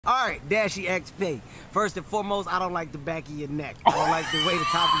Alright, Dashie XP. First and foremost, I don't like the back of your neck. I don't like the way the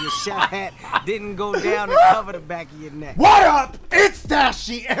top of your chef hat didn't go down and cover the back of your neck. What up? It's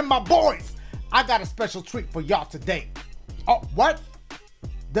Dashie and my boys. I got a special treat for y'all today. Oh, what?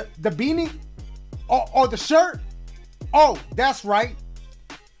 The beanie? Or the shirt? Oh, that's right.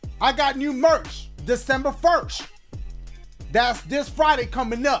 I got new merch December 1st. That's this Friday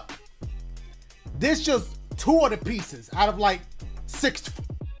coming up. This just 2 of the pieces out of like 6.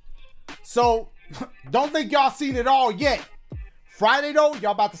 So don't think y'all seen it all yet. Friday though,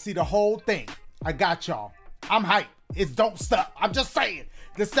 y'all about to see the whole thing. I got y'all. I'm hyped. It's dope stuff. I'm just saying.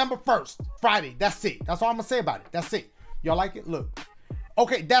 December 1st, Friday. That's it. That's all I'm gonna say about it. That's it. Y'all like it? Look.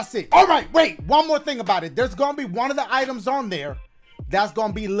 Okay, that's it. All right, wait. One more thing about it. There's gonna be one of the items on there that's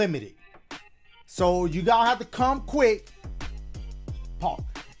gonna be limited. So you gotta have to come quick. Pause.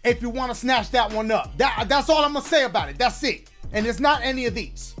 If you want to snatch that one up. That's all I'm gonna say about it. That's it. And it's not any of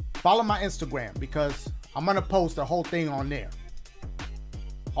these. Follow my Instagram because I'm gonna post the whole thing on there.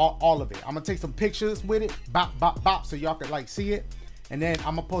 All of it. I'm gonna take some pictures with it. Bop, bop, bop, so y'all can like see it. And then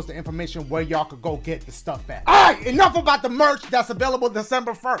I'm gonna post the information where y'all could go get the stuff at. All right, enough about the merch that's available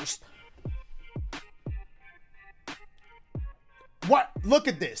December 1st. What? Look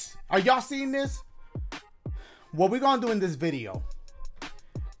at this. Are y'all seeing this? What we're gonna do in this video.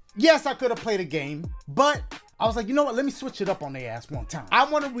 Yes, I could have played a game, but I was like, you know what? Let me switch it up on their ass one time. I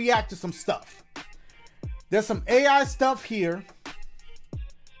want to react to some stuff. There's some AI stuff here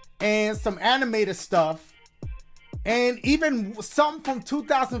and some animated stuff and even something from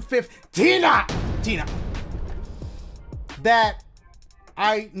 2015, Tina, that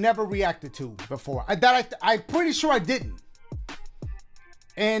I never reacted to before. I'm pretty sure I didn't.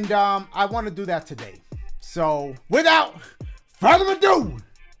 And I want to do that today. So without further ado,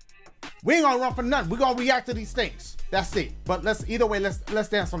 we ain't gonna run for nothing. We're gonna react to these things. That's it. But let's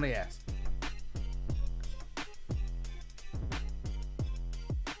dance on the ass.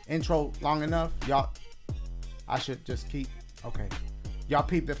 Intro long enough. Y'all, I should just keep, okay. Y'all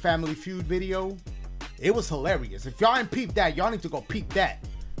peep the Family Feud video. It was hilarious. If y'all ain't peep that, y'all need to go peep that.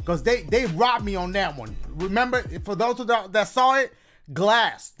 Because they robbed me on that one. Remember, for those that saw it,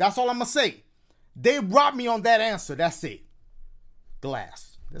 glass. That's all I'm gonna say. They robbed me on that answer. That's it.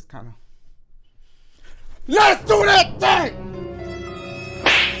 Glass. That's kind of... Let's do that thing!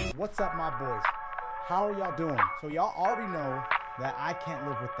 What's up, my boys? How are y'all doing? So y'all already know that I can't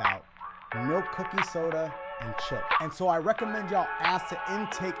live without milk, cookie, soda, and chip. And so I recommend y'all ask to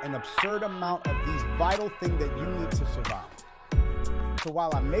intake an absurd amount of these vital things that you need to survive. So while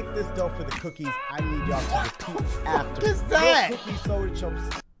I make this dough for the cookies, I need y'all to repeat after. What is that? Milk, cookie, soda,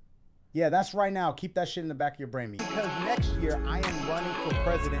 chips. Yeah, that's right now. Keep that shit in the back of your brain. Because next year, I am running for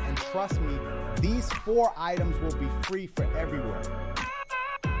president, and trust me, these 4 items will be free for everywhere.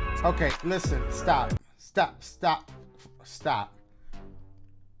 Okay, listen, stop.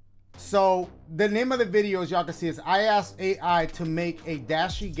 So, the name of the video, as y'all can see, is I asked AI to make a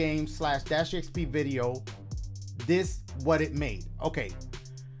DashieGames / Dashie XP video. This, what it made. Okay.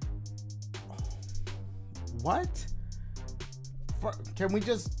 What? Can we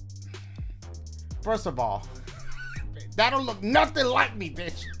just... First of all, that don't look nothing like me,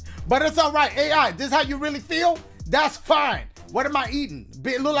 bitch. But it's all right. AI, this is how you really feel? That's fine. What am I eating?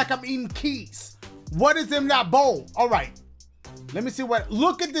 It look like I'm eating keys. What is in that bowl? All right. Let me see what...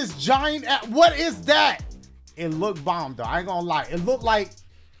 Look at this giant... What is that? It looked bomb, though. I ain't gonna lie. It looked like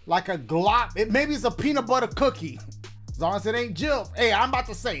a glop. Maybe it's a peanut butter cookie. As long as it ain't Jill. Hey, I'm about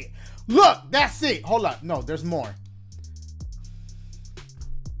to say it. Look, that's it. Hold up. No, there's more.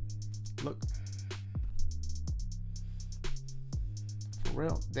 Look.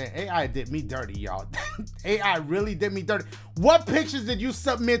 Real, the AI did me dirty, y'all. AI really did me dirty. What pictures did you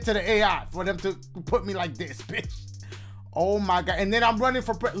submit to the AI for them to put me like this, bitch? Oh my god! And then I'm running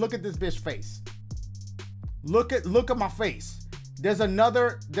for look at this bitch face. Look at my face. There's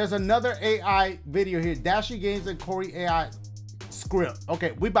another AI video here. DashieGames and Corey AI script.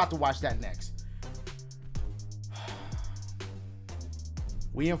 Okay, we about to watch that next.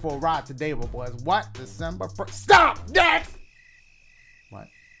 We in for a ride today, my boys. What? December 1st. Stop! Next! What?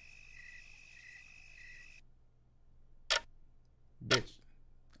 Bitch.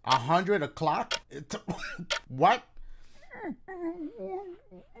 100 o'clock? What?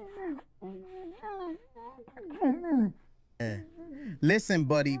 Listen,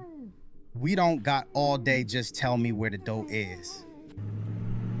 buddy. We don't got all day. Just tell me where the dough is.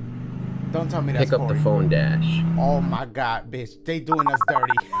 Don't tell me that's Pick up Corey. the phone, Dash. Oh my god, bitch. They doing us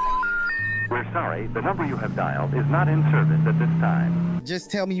dirty. We're sorry, the number you have dialed is not in service at this time. Just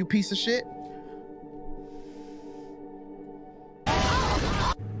tell me, you piece of shit.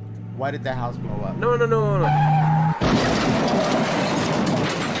 Why did that house blow up? No.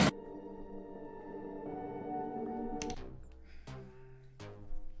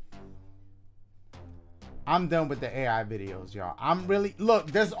 I'm done with the AI videos, y'all. I'm really,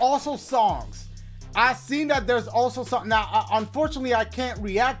 look, there's also songs. I've seen that there's also something. Now, unfortunately, I can't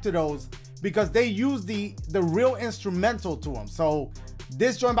react to those because they use the real instrumental to them. So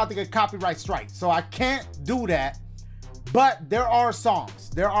this joint about to get copyright strike. So I can't do that. But there are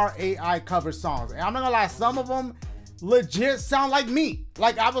songs. There are AI cover songs. And I'm not gonna lie, some of them legit sound like me.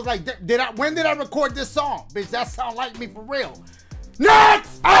 Like I was like, when did I record this song? Bitch, that sound like me for real.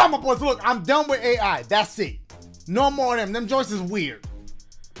 Next! Ah, my boys, look, I'm done with AI. That's it. No more of them. Them joints is weird.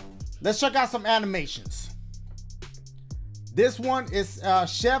 Let's check out some animations. This one is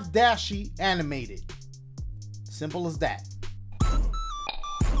Chef Dashie animated. Simple as that.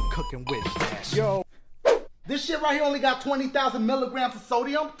 Cooking with Dashie. Yo, this shit right here only got 20,000 milligrams of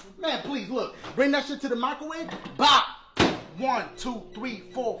sodium. Man, please look. Bring that shit to the microwave. Bop. 1, 2, 3,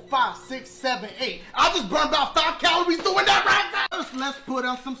 4, 5, 6, 7, 8. I just burned about 5 calories doing that right now. First, let's put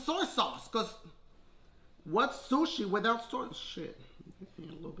on some soy sauce. Cause what's sushi without soy? Shit. A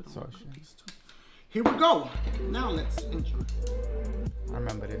little bit of soy sauce. Here we go. Now let's enjoy. I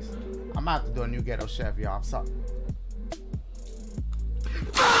remember this. I'm about to do a new ghetto chef, y'all. I'm sorry.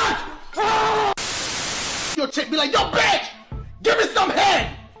 Your chick be like, yo, bitch, give me some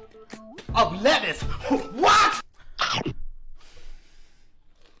head of lettuce. What?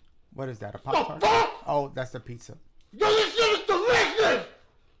 What is that? A Pop-Tart? Oh, that's the pizza. Yo, this shit is delicious.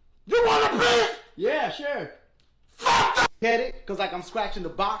 You want a piece? Yeah, sure. Fuck that. Get it? Cause like I'm scratching the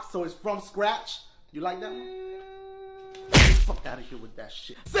box, so it's from scratch. You like that one? Fuck out of here with that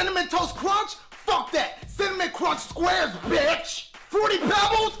shit. Cinnamon Toast Crunch? Fuck that. Cinnamon Crunch Squares, bitch. Fruity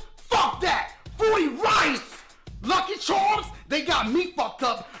Pebbles? Fuck that. Fruity Rice. Lucky Charms? They got me fucked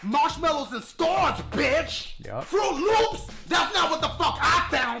up. Marshmallows and stars, bitch. Yep. Fruit Loops? That's not what the fuck I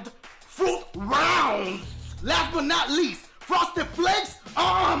found. Fruit Rounds. Last but not least, Frosted Flakes?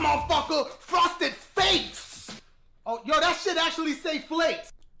 Motherfucker. Frosted Fakes. Oh, yo, that shit actually say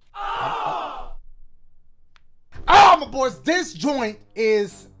flakes. Oh, my boys, this joint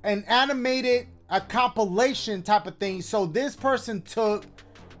is an animated, a compilation type of thing. So this person took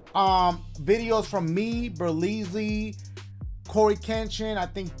videos from me, Berleezy, Corey Kenshin, I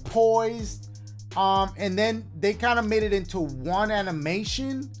think Poised, and then they kind of made it into one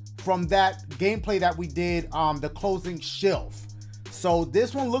animation from that gameplay that we did, the closing shelf. So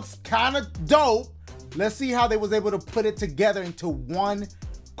this one looks kind of dope. Let's see how they was able to put it together into one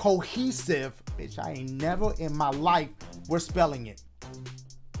cohesive, bitch, I ain't never in my life we're spelling it.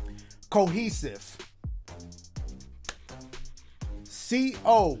 Cohesive.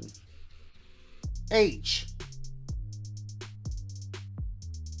 C-O-H-E-S-E-F.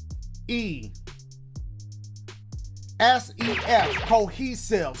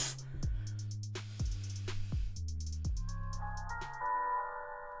 Cohesive.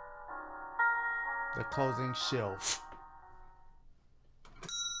 The closing shelf.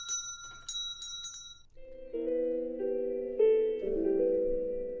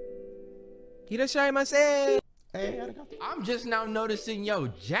 Irashaimase. Hey, arigato. I'm just now noticing your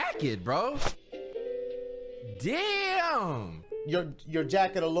jacket, bro. Damn. Your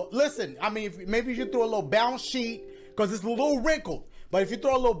jacket a little. Listen, I mean, maybe you should throw a little bounce sheet because it's a little wrinkled. But if you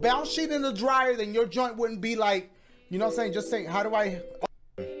throw a little bounce sheet in the dryer, then your joint wouldn't be like, you know what I'm saying? Just saying, how do I?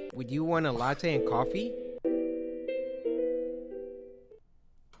 Would you want a latte and coffee?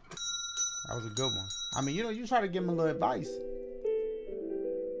 That was a good one. I mean, you know, you try to give him a little advice.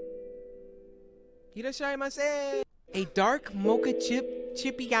 Irashaimase. A dark mocha chip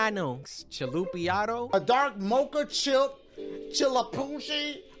chippiano. Chalupiado. A dark mocha chip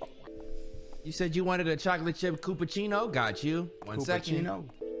chilapushi. You said you wanted a chocolate chip cappuccino. Got you. One second.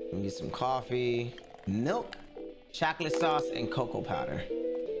 Let me get some coffee, milk, chocolate sauce, and cocoa powder.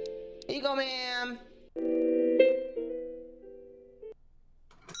 Here you go, ma'am.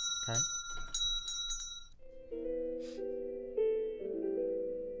 Okay.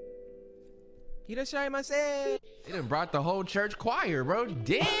 Irashaimase. They done brought the whole church choir, bro.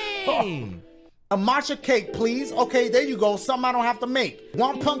 Dang. A matcha cake, please. Okay, there you go. Something I don't have to make.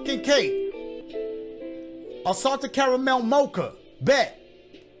 One pumpkin cake. A salted caramel mocha. Bet.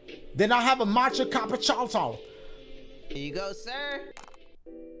 Then I have a matcha cappuccino. Here you go, sir.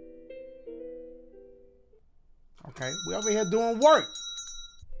 Okay, we over here doing work.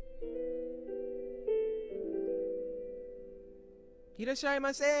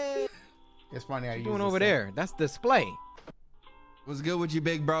 Irashaimase. It's funny how you Doing over there. That's display. What's good with you,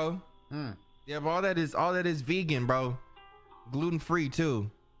 big bro? Yeah, but all that is vegan, bro. Gluten free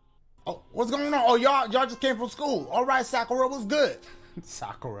too. Oh, what's going on? Oh, y'all just came from school. All right, Sakura, what's good?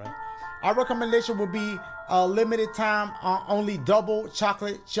 Sakura. Our recommendation would be a limited time, only double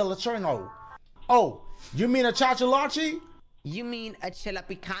chocolate chilachino. Oh, you mean a chachalachi? You mean a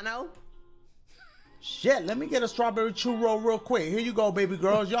chilapicano? Shit, let me get a strawberry churro real quick. Here you go, baby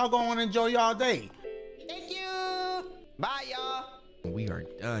girls. Y'all go on and enjoy y'all day. Thank you. Bye, y'all. We are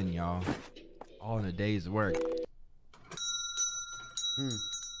done, y'all. All in a day's work.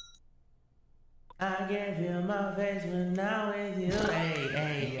 I gave you my face when I was you. Hey,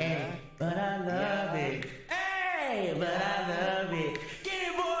 hey, hey, but I love it. Hey, but I love it. Get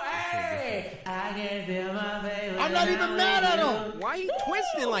it, boy. Hey, I gave you my face. I'm not even mad at him. Why are you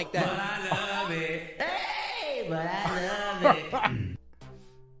twisting like But that? I love it. Hey, but I love it.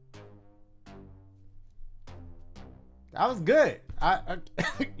 That was good.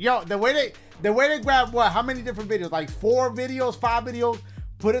 Yo, the way they grabbed what? How many different videos? Like 4 videos, 5 videos,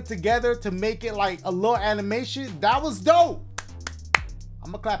 put it together to make it like a little animation. That was dope.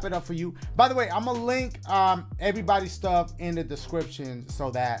 I'm gonna clap it up for you. By the way, I'm gonna link everybody's stuff in the description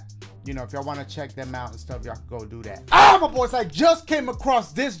so that, you know, if y'all want to check them out and stuff, y'all can go do that. My boys, I just came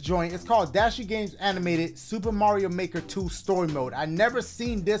across this joint. It's called DashieGames Animated Super Mario Maker 2 Story Mode. I never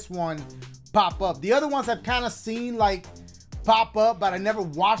seen this one pop up. The other ones I've kind of seen like pop up, but I never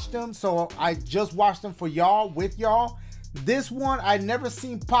watched them, so I just watched them for y'all, with y'all. This one I never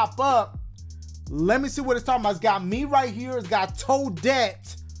seen pop up. Let me see what it's talking about. It's got me right here. It's got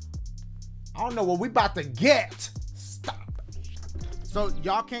Toadette. I don't know what we about to get. Stop. So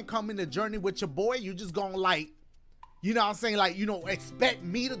y'all can't come in the journey with your boy. You just gonna like, you know what I'm saying? Like, you don't expect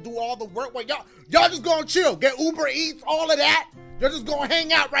me to do all the work. Well, y'all just gonna chill. Get Uber Eats, all of that. You're just gonna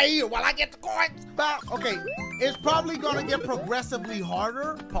hang out right here while I get the coins. Okay, it's probably gonna get progressively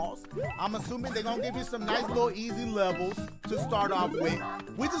harder. Pause. I'm assuming they're gonna give you some nice little easy levels to start off with.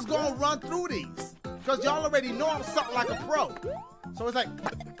 We're just gonna run through these because y'all already know I'm something like a pro. So it's like,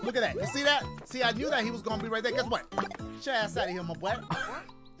 look at that. You see that? See, I knew that he was gonna be right there. Guess what? Get your ass out of here, my boy.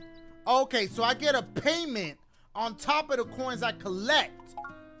 Okay, so I get a payment on top of the coins I collect.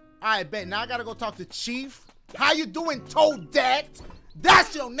 All right, bet. Now I gotta go talk to Chief. How you doing, Toadette?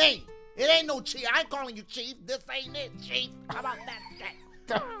 That's your name. It ain't no Chief. I ain't calling you Chief. This ain't it, Chief. How about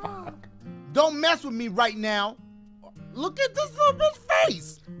that? Don't mess with me right now. Look at this little bitch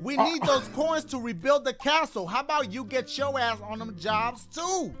face. We need those coins to rebuild the castle. How about you get your ass on them jobs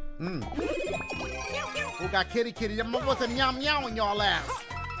too? We got kitty. I'm gonna put some meow meow in y'all ass.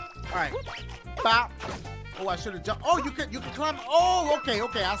 All right. Bop. Oh, I should have jumped. Oh, you can climb. Oh, okay.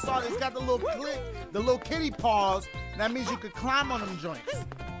 I saw it. It's got the little click, the little kitty paws. That means you could climb on them joints.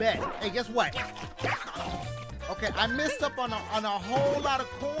 Bet. Hey, guess what? Okay, I missed up on a whole lot of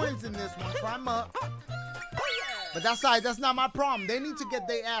coins in this one. Climb up. But that's all right. That's not my problem. They need to get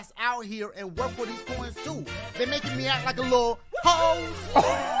their ass out here and work for these coins too. They're making me act like a little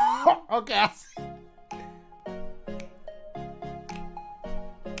hoe. Okay.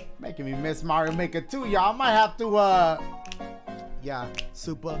 Making me miss Mario Maker 2, y'all. I might have to, yeah,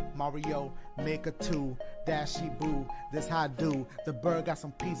 Super Mario Maker 2, Dashie Boo, this how I do. The bird got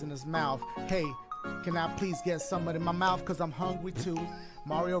some peas in his mouth. Hey, can I please get some in my mouth? Cause I'm hungry too.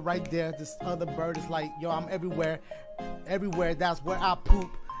 Mario right there. This other bird is like, yo, I'm everywhere. Everywhere, that's where I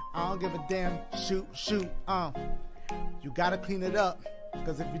poop. I don't give a damn. Shoot. You gotta clean it up.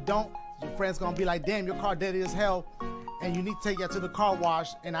 Cause if you don't, your friend's gonna be like, damn, your car dirty as hell. And you need to take it to the car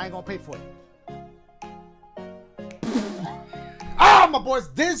wash, and I ain't gonna pay for it. My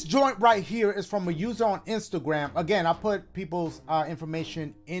boys, this joint right here is from a user on Instagram. Again, I put people's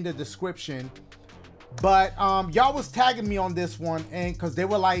information in the description. But y'all was tagging me on this one, and because they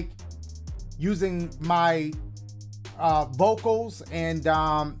were like using my vocals, and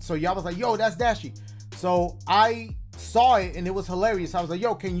so y'all was like, yo, that's Dashie. So I saw it, and it was hilarious. I was like,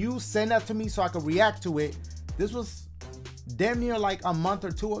 yo, can you send that to me so I could react to it? This was damn near like a month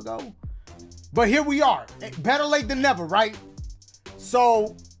or 2 ago, but here we are. Better late than never, right?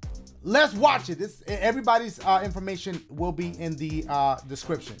 So let's watch it. Everybody's information will be in the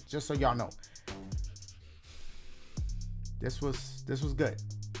description, just so y'all know. This was good.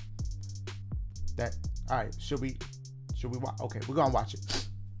 All right, should we watch? Okay, we're gonna watch it.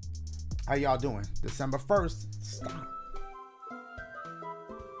 How y'all doing? December 1st. Stop.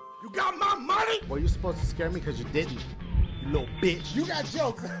 You got my money? Well, you're supposed to scare me because you didn't. You little bitch. You got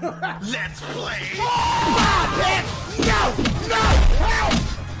jokes. Let's play. Bitch! No! Help!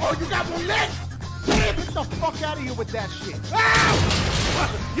 Oh, you got one leg? Get the fuck out of here with that shit.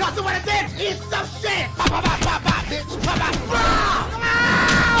 Ow! Y'all see what I did? Eat some shit! Bitch!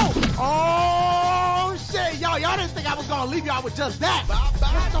 Ow! Oh, shit! Y'all didn't think I was gonna leave y'all with just that. What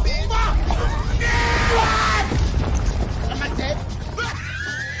the fuck?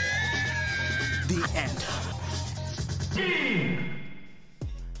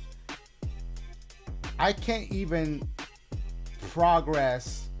 I can't even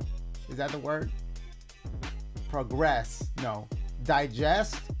progress. Is that the word? Progress. No.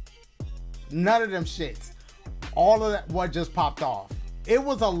 Digest. None of them shits. All of that what just popped off. It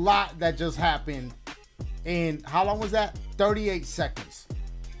was a lot that just happened in, how long was that? 38 seconds.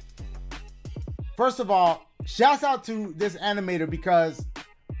 First of all, shouts out to this animator because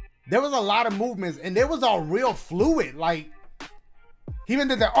there was a lot of movements and it was all real fluid. Like, he even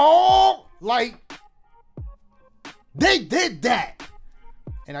did that. Oh, like, they did that.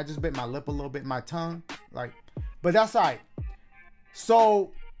 And I just bit my lip a little bit, my tongue. Like, but that's all right.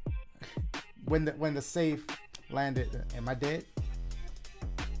 So, when the safe landed, am I dead?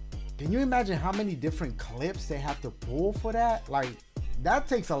 Can you imagine how many different clips they have to pull for that? Like, that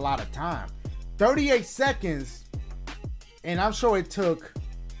takes a lot of time. 38 seconds, and I'm sure it took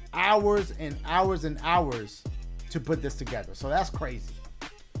hours and hours and hours to put this together. So that's crazy.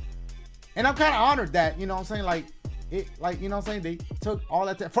 And I'm kind of honored that, you know what I'm saying? Like, it, like, you know what I'm saying? They took all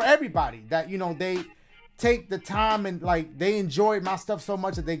that time for everybody, that, you know, they take the time and, like, they enjoy my stuff so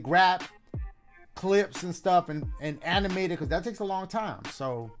much that they grab clips and stuff and animate it, because that takes a long time.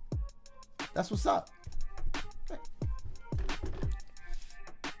 So that's what's up.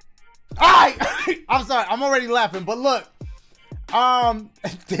 Alright, I'm sorry, I'm already laughing, but look,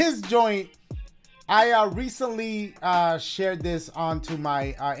 this joint, I recently shared this onto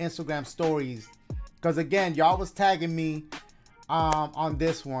my Instagram stories, because again, y'all was tagging me on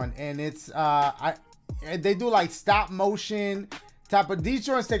this one, and it's they do like stop motion type of, these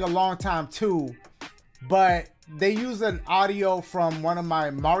joints take a long time too, but they use an audio from one of my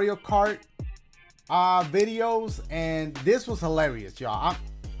Mario Kart videos, and this was hilarious, y'all.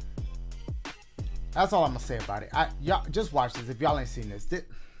 That's all I'm gonna say about it. Y'all just watch this if y'all ain't seen this.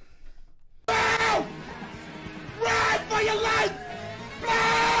 No! Run for your life!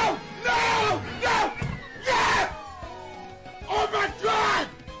 No! No! No! Yes! Oh my God!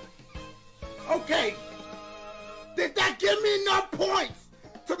 Okay. Did that give me enough points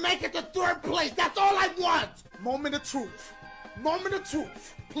to make it to third place? That's all I want. Moment of truth. Moment of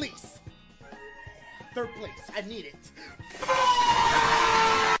truth, please. Third place. I need it.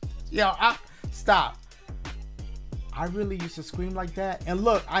 Yo, stop. I really used to scream like that. And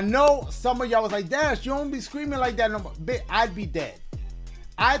look, I know some of y'all was like, Dash, you don't be screaming like that no more. I'd be dead.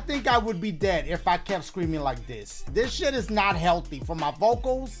 I think I would be dead if I kept screaming like this. This shit is not healthy for my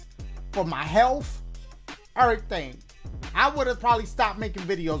vocals, for my health, everything. I would have probably stopped making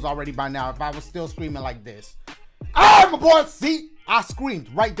videos already by now if I was still screaming like this. Oh, my boy, see? I screamed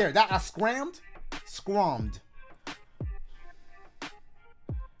right there. That I scrammed. Scrummed.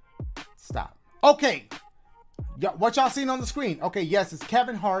 Stop. Okay. What y'all seen on the screen? Okay, yes, it's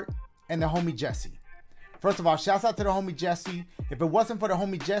Kevin Hart and the homie Jesse. First of all, shouts out to the homie Jesse. If it wasn't for the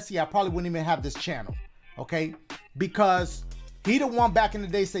homie Jesse, I probably wouldn't even have this channel. Okay? Because he the one back in the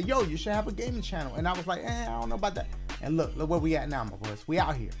day said, yo, you should have a gaming channel. And I was like, I don't know about that. And look where we at now, my boys. We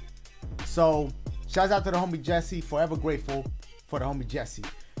out here. So, shouts out to the homie Jesse. Forever grateful for the homie Jesse.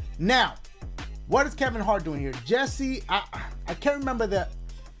 Now, what is Kevin Hart doing here? Jesse, I can't remember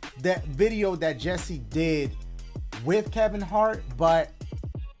that video that Jesse did with Kevin Hart, but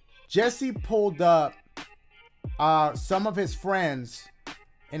Jesse pulled up some of his friends,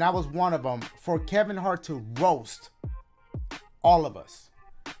 and I was one of them, for Kevin Hart to roast all of us.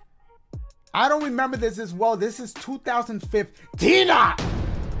 I don't remember this as well. This is 2015. Tina!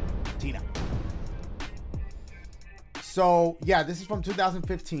 So, yeah, this is from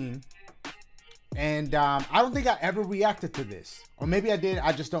 2015. And I don't think I ever reacted to this. Or maybe I did.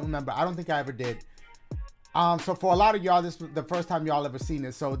 I just don't remember. I don't think I ever did. So for a lot of y'all, this was the first time y'all ever seen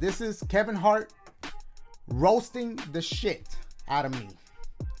this. So this is Kevin Hart roasting the shit out of me.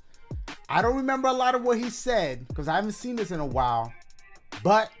 I don't remember a lot of what he said because I haven't seen this in a while.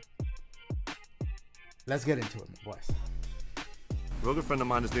 But let's get into it, boys. Real good friend of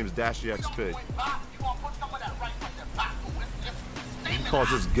mine, his name is DashieXP. He calls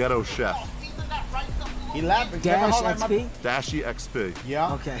this ghetto chef. He laughing. Dash XP? DashieXP.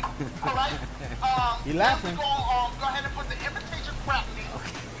 Yeah. Okay. All right. He laughing. Go ahead and put the imitation crab meat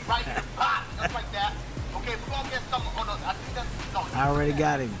right in the pot, just like that. Okay, we're gonna get some. Oh no, I think that's no. I already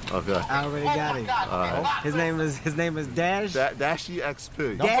got him. Okay. I already got him. His name is Dash.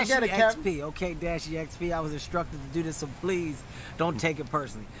 DashieXP. Don't forget it, Kev. XP. Okay, DashieXP. I was instructed to do this, so please don't take it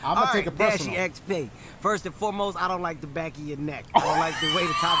personally. I'm gonna take it personal. DashieXP. First and foremost, I don't like the back of your neck. I don't like the way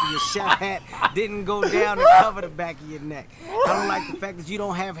the top of your chef hat didn't go down and cover the back of your neck. I don't like the fact that you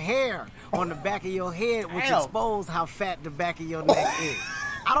don't have hair on the back of your head, which exposes how fat the back of your neck is.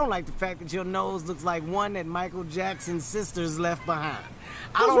 I don't like the fact that your nose looks like one that Michael Jackson's sisters left behind.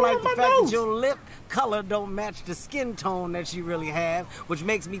 I don't like the fact that your lip color don't match the skin tone that you really have, which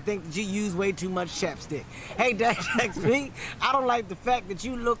makes me think that you use way too much chapstick. Hey, Dash XP, I don't like the fact that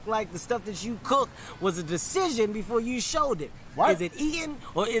you look like the stuff that you cook was a decision before you showed it. What? Is it eaten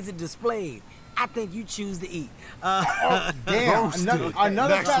or is it displayed? I think you choose to eat. Damn,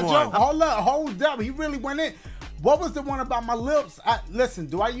 another fat joke. Hold up. He really went in. What was the one about my lips? Listen,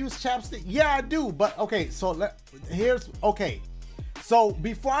 do I use chapstick? Yeah, I do. But okay, so okay. So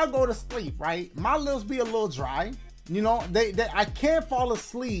before I go to sleep, right, my lips be a little dry. You know, I can't fall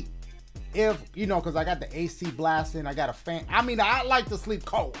asleep if, you know, because I got the AC blasting, I got a fan. I mean, I like to sleep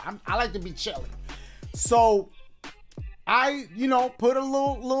cold. I like to be chilly. So I, you know, put a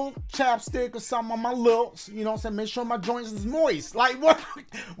little chapstick or something on my lips, you know what I'm saying? Make sure my joints is moist. Like,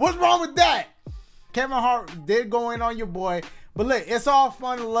 what's wrong with that? Kevin Hart did go in on your boy. But look, it's all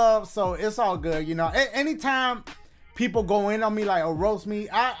fun and love, so it's all good, you know. Anytime people go in on me like or roast me,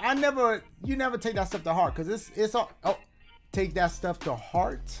 you never take that stuff to heart, because it's all, take that stuff to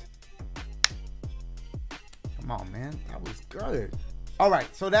heart. Come on, man, that was good. All right,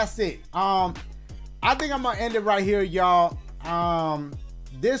 so that's it. I think I'm gonna end it right here, y'all.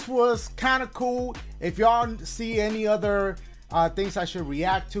 This was kind of cool. If y'all see any other things I should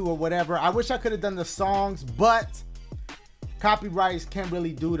react to or whatever, I wish I could have done the songs, but copyrights can't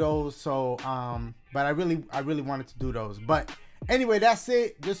really do those. So but I really wanted to do those. But anyway, that's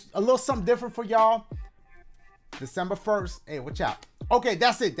it. Just a little something different for y'all. December 1st. Hey, watch out. Okay,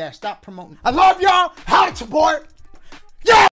 that's it, Dash. Stop promoting. I love y'all. Holla at your boy. Yeah.